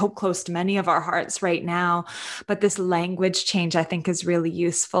I hope close to many of our hearts right now. But this language change, I think, is really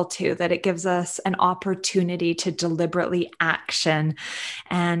useful too, that it gives us an opportunity to deliberately action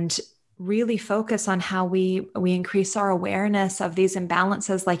and really focus on how we increase our awareness of these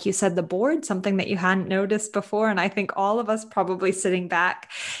imbalances. Like you said, the board, something that you hadn't noticed before. And I think all of us probably sitting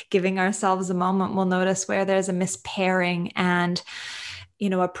back, giving ourselves a moment, will notice where there's a mispairing and,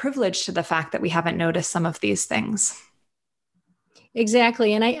 a privilege to the fact that we haven't noticed some of these things.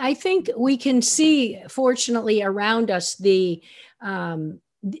 Exactly. And I think we can see, fortunately, around us, the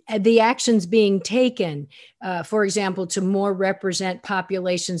actions being taken, for example, to more represent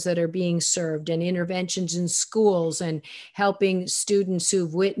populations that are being served, and interventions in schools, and helping students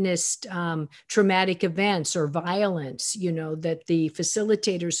who've witnessed traumatic events or violence, that the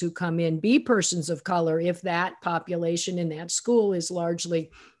facilitators who come in be persons of color, if that population in that school is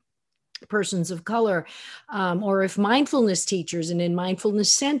largely persons of color, or if mindfulness teachers and in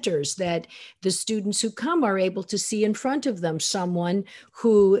mindfulness centers, that the students who come are able to see in front of them someone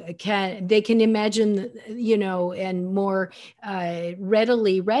who they can imagine, and more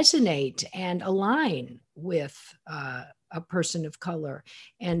readily resonate and align with a person of color.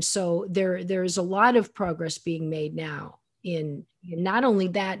 And so there's a lot of progress being made now in not only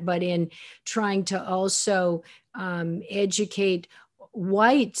that, but in trying to also educate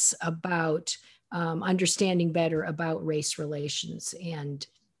whites about understanding better about race relations and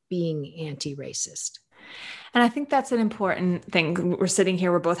being anti-racist. And I think that's an important thing. We're sitting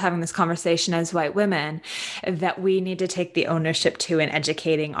here, we're both having this conversation as white women, that we need to take the ownership to in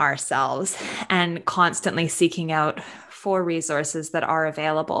educating ourselves and constantly seeking out for resources that are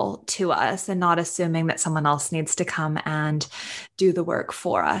available to us, and not assuming that someone else needs to come and do the work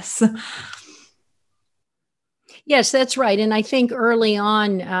for us. Yes, that's right. And I think early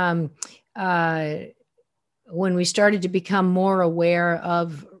on, when we started to become more aware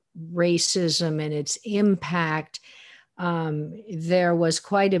of racism and its impact, there was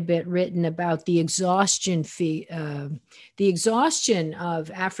quite a bit written about the exhaustion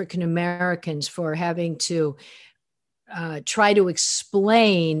of African Americans for having to try to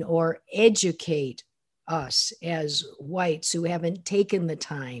explain or educate us as whites who haven't taken the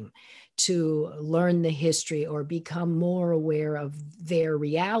time to learn the history or become more aware of their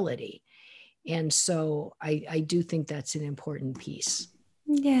reality. And so I do think that's an important piece.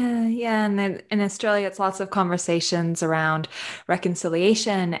 Yeah. And then in Australia, it's lots of conversations around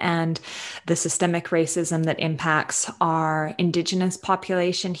reconciliation and the systemic racism that impacts our Indigenous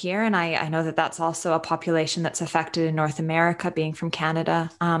population here. And I know that that's also a population that's affected in North America, being from Canada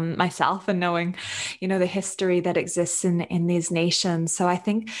myself, and knowing, the history that exists in these nations. So I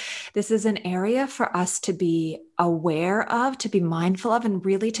think this is an area for us to be aware of, to be mindful of, and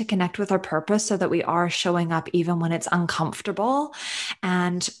really to connect with our purpose, so that we are showing up even when it's uncomfortable,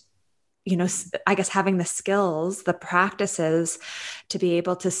 and I guess having the skills, the practices to be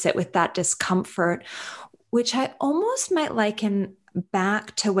able to sit with that discomfort, which I almost might liken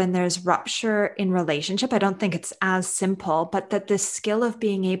back to when there's rupture in relationship. I don't think it's as simple, but that this skill of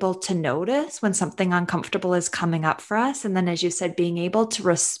being able to notice when something uncomfortable is coming up for us. And then, as you said, being able to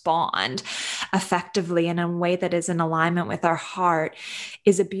respond effectively in a way that is in alignment with our heart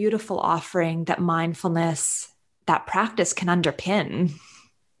is a beautiful offering that mindfulness, that practice can underpin.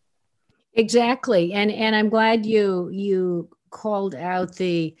 Exactly. And I'm glad you called out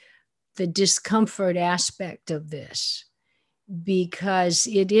the discomfort aspect of this, because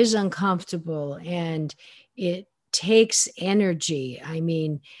it is uncomfortable and it takes energy. I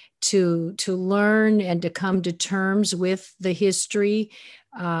mean, to learn and to come to terms with the history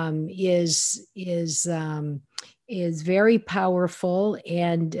is very powerful,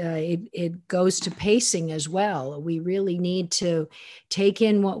 and it goes to pacing as well. We really need to take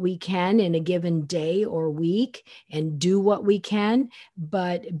in what we can in a given day or week and do what we can,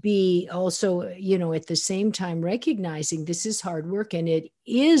 but be also, at the same time recognizing this is hard work and it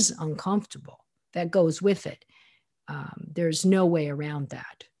is uncomfortable. That goes with it. There's no way around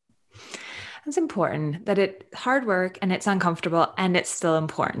that. It's important that it's hard work and it's uncomfortable and it's still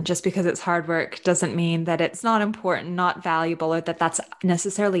important. Just because it's hard work doesn't mean that it's not important, not valuable, or that that's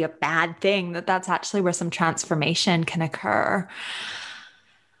necessarily a bad thing, that's actually where some transformation can occur.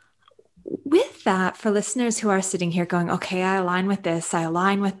 With that, for listeners who are sitting here going, okay, I align with this, I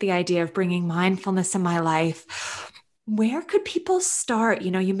align with the idea of bringing mindfulness in my life, where could people start?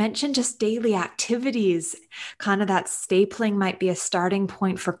 You mentioned just daily activities, kind of that stapling might be a starting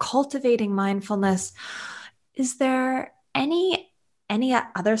point for cultivating mindfulness. Is there any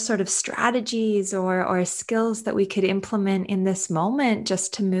other sort of strategies or skills that we could implement in this moment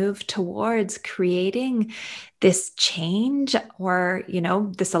just to move towards creating this change or,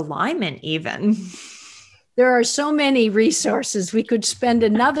 this alignment even? There are so many resources. We could spend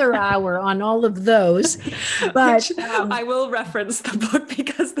another hour on all of those. But I will reference the book,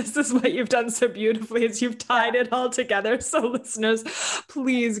 because this is what you've done so beautifully, is you've tied it all together. So listeners,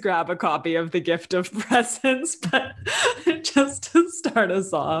 please grab a copy of The Gift of Presence, but just to start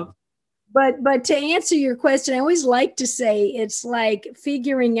us off. But to answer your question, I always like to say it's like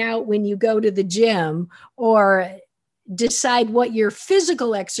figuring out when you go to the gym or decide what your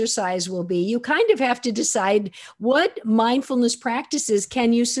physical exercise will be. You kind of have to decide what mindfulness practices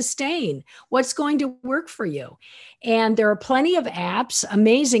can you sustain, what's going to work for you. And there are plenty of apps,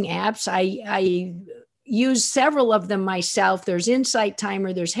 amazing apps. I use several of them myself. There's Insight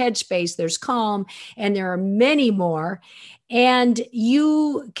Timer, there's Headspace, there's Calm, and there are many more. And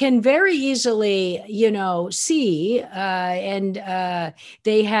you can very easily, see, and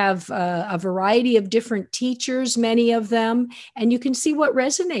they have a variety of different teachers, many of them, and you can see what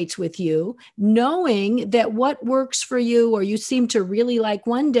resonates with you, knowing that what works for you or you seem to really like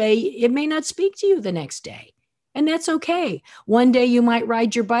one day, it may not speak to you the next day. And that's okay. One day you might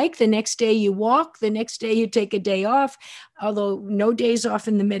ride your bike, the next day you walk, the next day you take a day off. Although no days off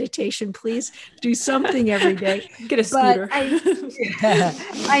in the meditation, please do something every day. Get a scooter.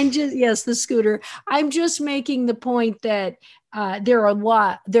 The scooter. I'm just making the point that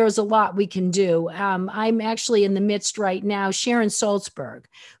there's a lot we can do. I'm actually in the midst right now, Sharon Salzberg,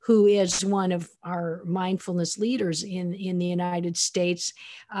 who is one of our mindfulness leaders in the United States.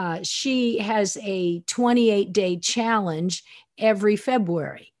 She has a 28-day challenge every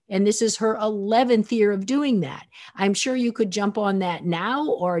February. And this is her 11th year of doing that. I'm sure you could jump on that now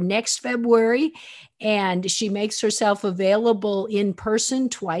or next February. And she makes herself available in person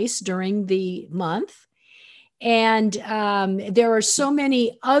twice during the month. And there are so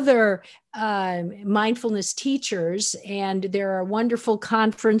many other mindfulness teachers, and there are wonderful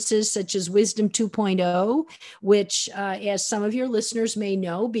conferences such as Wisdom 2.0, which, as some of your listeners may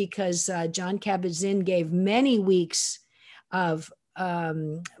know, because Jon Kabat-Zinn gave many weeks of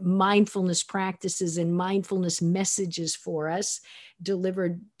mindfulness practices and mindfulness messages for us,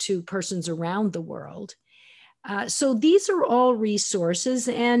 delivered to persons around the world. So these are all resources,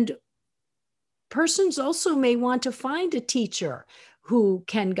 and persons also may want to find a teacher who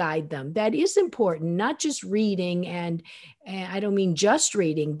can guide them. That is important, not just reading, and I don't mean just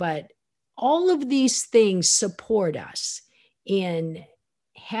reading, but all of these things support us in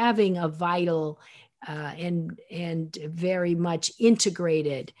having a vital and very much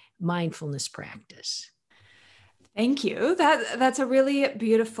integrated mindfulness practice. Thank you. That's a really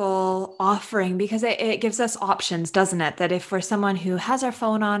beautiful offering because it gives us options, doesn't it? That if we're someone who has our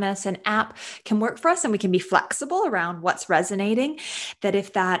phone on us, an app can work for us and we can be flexible around what's resonating. That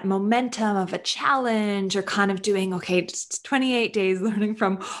if that momentum of a challenge or kind of doing, okay, it's 28 days learning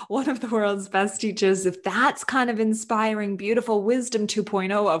from one of the world's best teachers, if that's kind of inspiring, beautiful wisdom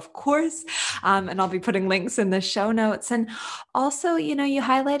 2.0, of course. And I'll be putting links in the show notes. And also, you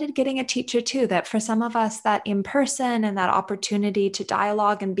highlighted getting a teacher too, that for some of us, that in person and that opportunity to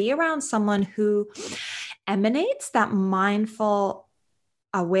dialogue and be around someone who emanates that mindful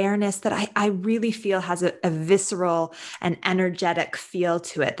awareness that I really feel has a visceral and energetic feel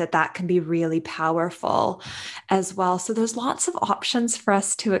to it, that can be really powerful as well. So there's lots of options for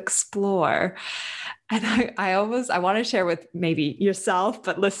us to explore. And I want to share with maybe yourself,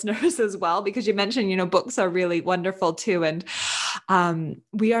 but listeners as well, because you mentioned, books are really wonderful too. And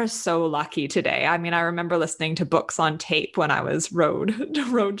we are so lucky today. I mean, I remember listening to books on tape when I was road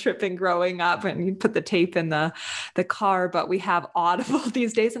tripping growing up, and you put the tape in the car, but we have Audible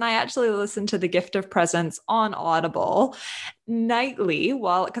these days. And I actually listen to The Gift of Presence on Audible nightly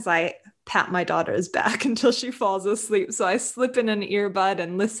because I pat my daughter's back until she falls asleep. So I slip in an earbud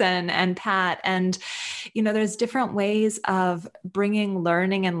and listen and pat. And, there's different ways of bringing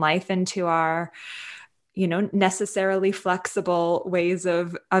learning and life into our, necessarily flexible ways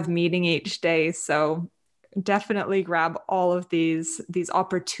of meeting each day. So definitely grab all of these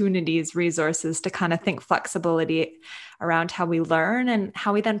opportunities, resources to kind of think flexibility around how we learn and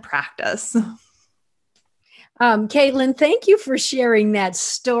how we then practice. Caitlin, thank you for sharing that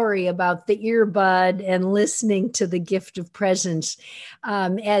story about the earbud and listening to The Gift of Presence.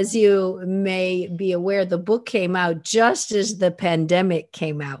 As you may be aware, the book came out just as the pandemic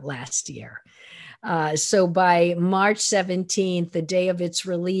came out last year. So by March 17th, the day of its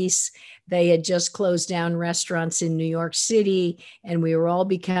release, they had just closed down restaurants in New York City, and we were all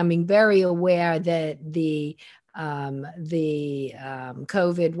becoming very aware that the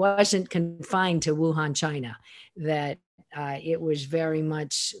COVID wasn't confined to Wuhan, China, that it was very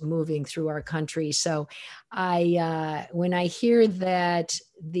much moving through our country. So when I hear that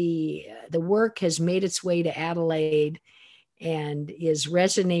the work has made its way to Adelaide and is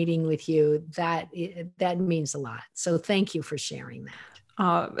resonating with you, that means a lot. So thank you for sharing that.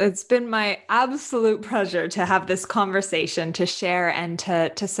 It's been my absolute pleasure to have this conversation, to share and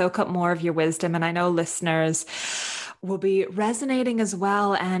to soak up more of your wisdom. And I know listeners will be resonating as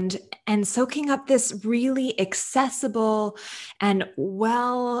well and soaking up this really accessible and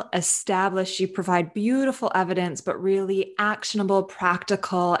well-established, you provide beautiful evidence, but really actionable,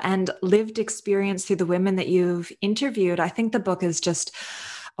 practical, and lived experience through the women that you've interviewed. I think the book is just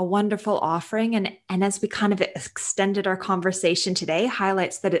a wonderful offering. And as we kind of extended our conversation today,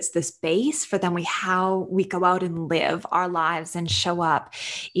 highlights that it's this base for then how we go out and live our lives and show up,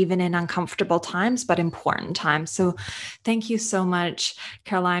 even in uncomfortable times, but important times. So thank you so much,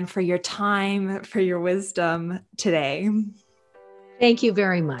 Caroline, for your time, for your wisdom today. Thank you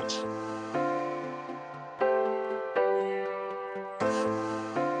very much.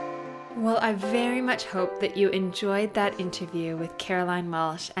 Well, I very much hope that you enjoyed that interview with Caroline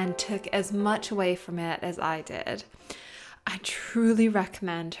Welsh and took as much away from it as I did. I truly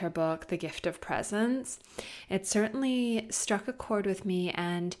recommend her book, The Gift of Presence. It certainly struck a chord with me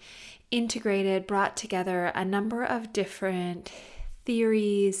and brought together a number of different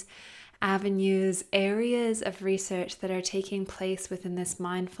theories, avenues, areas of research that are taking place within this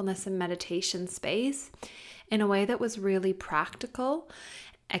mindfulness and meditation space in a way that was really practical,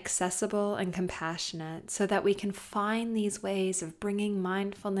 accessible, and compassionate, so that we can find these ways of bringing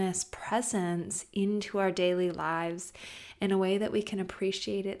mindfulness, presence into our daily lives in a way that we can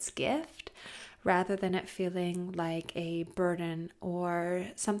appreciate its gift rather than it feeling like a burden or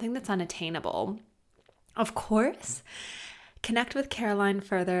something that's unattainable. Of course, connect with Caroline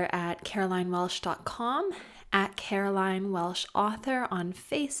further at carolinewelsh.com, at Caroline Welsh Author on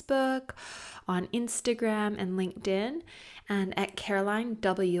Facebook, on Instagram and LinkedIn, and at Caroline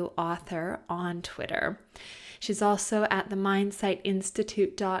W. Author on Twitter. She's also at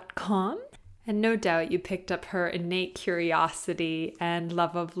themindsightinstitute.com. And no doubt you picked up her innate curiosity and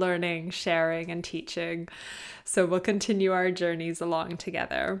love of learning, sharing, and teaching. So we'll continue our journeys along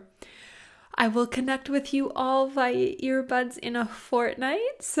together. I will connect with you all via earbuds in a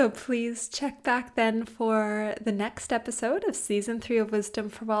fortnight, so please check back then for the next episode of Season 3 of Wisdom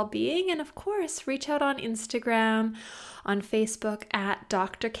for Wellbeing. And of course, reach out on Instagram, on Facebook at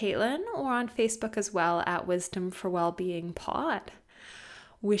Dr. Caitlin, or on Facebook as well at Wisdom for Wellbeing Pod.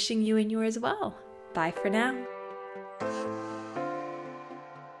 Wishing you and yours well. Bye for now.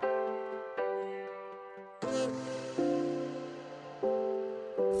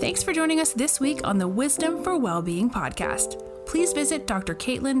 Thanks for joining us this week on the Wisdom for Wellbeing podcast. Please visit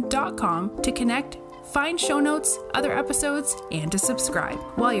drcaitlin.com to connect, find show notes, other episodes, and to subscribe.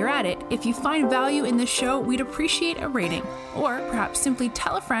 While you're at it, if you find value in the show, we'd appreciate a rating, or perhaps simply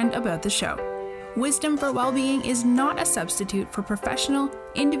tell a friend about the show. Wisdom for Wellbeing is not a substitute for professional,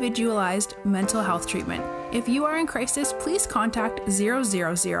 individualized mental health treatment. If you are in crisis, please contact 000,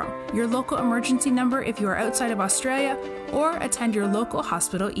 your local emergency number if you are outside of Australia, or attend your local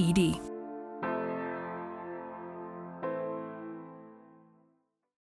hospital ED.